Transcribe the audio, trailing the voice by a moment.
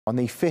On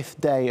the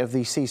fifth day of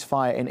the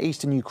ceasefire in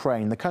eastern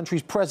Ukraine, the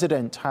country's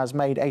president has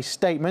made a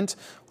statement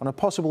on a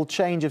possible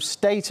change of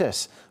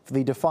status for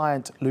the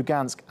defiant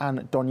Lugansk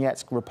and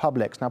Donetsk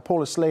republics. Now,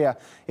 Paula Slier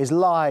is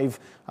live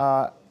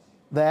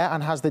there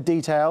and has the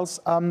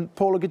details.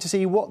 Paula, good to see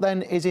you. What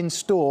then is in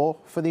store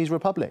for these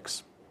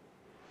republics?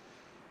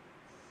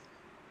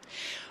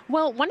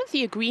 Well, one of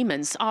the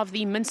agreements of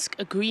the Minsk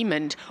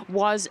agreement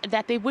was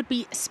that there would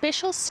be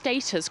special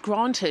status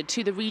granted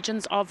to the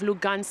regions of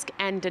Lugansk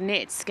and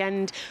Donetsk.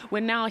 And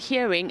we're now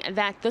hearing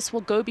that this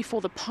will go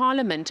before the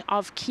parliament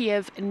of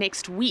Kiev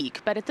next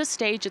week. But at this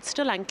stage, it's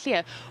still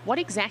unclear what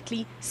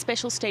exactly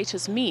special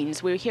status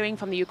means. We're hearing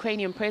from the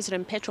Ukrainian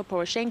President Petro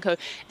Poroshenko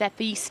that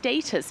the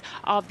status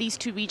of these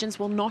two regions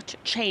will not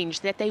change,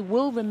 that they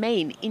will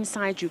remain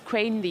inside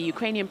Ukraine. The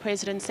Ukrainian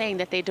president saying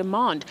that their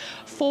demand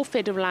for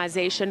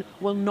federalization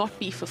will not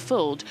be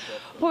fulfilled.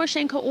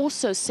 Poroshenko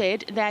also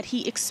said that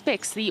he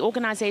expects the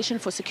Organization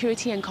for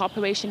Security and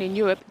Cooperation in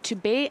Europe to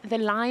bear the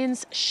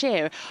lion's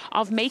share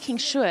of making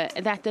sure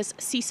that this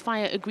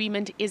ceasefire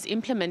agreement is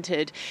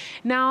implemented.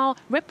 Now,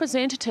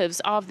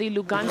 representatives of the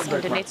Lugansk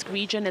and Donetsk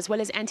region, as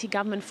well as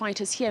anti-government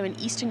fighters here in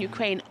eastern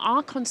Ukraine,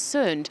 are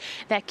concerned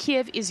that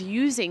Kiev is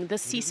using the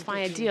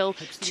ceasefire deal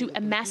to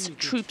amass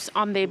troops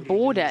on their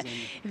border.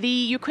 The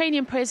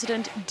Ukrainian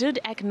president did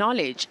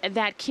acknowledge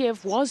that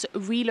Kiev was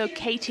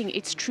relocating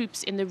its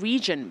troops in the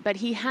region, but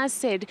he has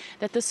said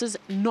that this is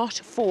not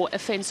for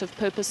offensive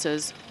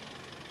purposes.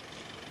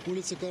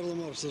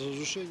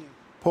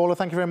 Paula,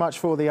 thank you very much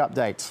for the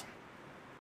update.